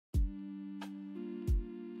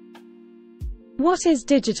What is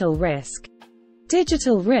digital risk?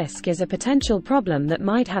 Digital risk is a potential problem that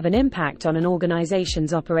might have an impact on an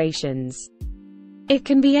organization's operations. It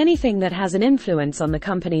can be anything that has an influence on the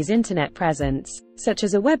company's internet presence, such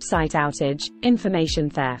as a website outage, information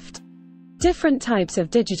theft. Different types of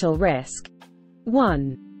digital risk.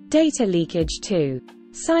 1. Data leakage. 2.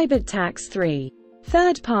 Cyber attacks. 3.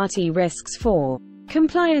 Third-party risks. 4.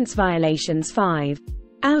 Compliance violations. 5.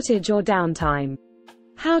 Outage or downtime.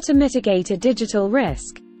 How to mitigate a digital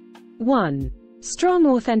risk. 1. Strong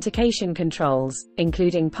authentication controls,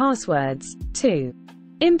 including passwords. 2.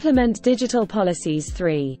 Implement digital policies.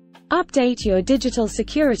 3. Update your digital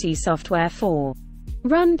security software. 4.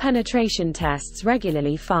 Run penetration tests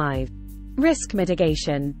regularly. 5. Risk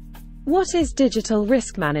mitigation. What is digital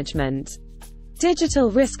risk management?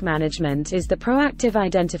 Digital risk management is the proactive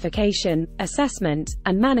identification, assessment,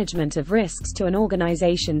 and management of risks to an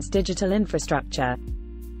organization's digital infrastructure.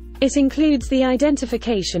 It includes the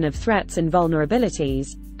identification of threats and vulnerabilities,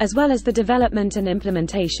 as well as the development and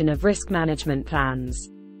implementation of risk management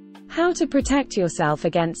plans. How to protect yourself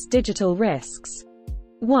against digital risks.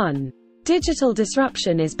 1. Digital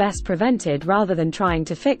disruption is best prevented rather than trying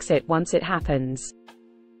to fix it once it happens.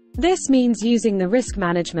 This means using the risk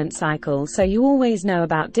management cycle so you always know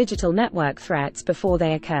about digital network threats before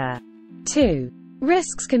they occur. 2.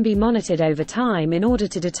 Risks can be monitored over time in order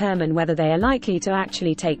to determine whether they are likely to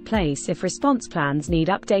actually take place if response plans need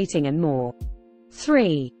updating and more.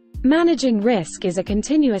 3. Managing risk is a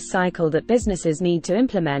continuous cycle that businesses need to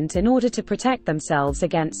implement in order to protect themselves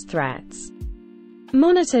against threats.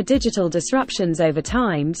 Monitor digital disruptions over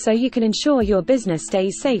time so you can ensure your business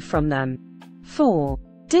stays safe from them. 4.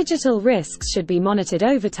 Digital risks should be monitored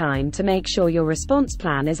over time to make sure your response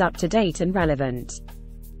plan is up to date and relevant.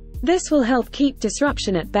 This will help keep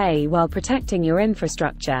disruption at bay while protecting your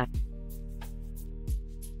infrastructure.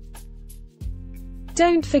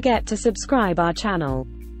 Don't forget to subscribe our channel.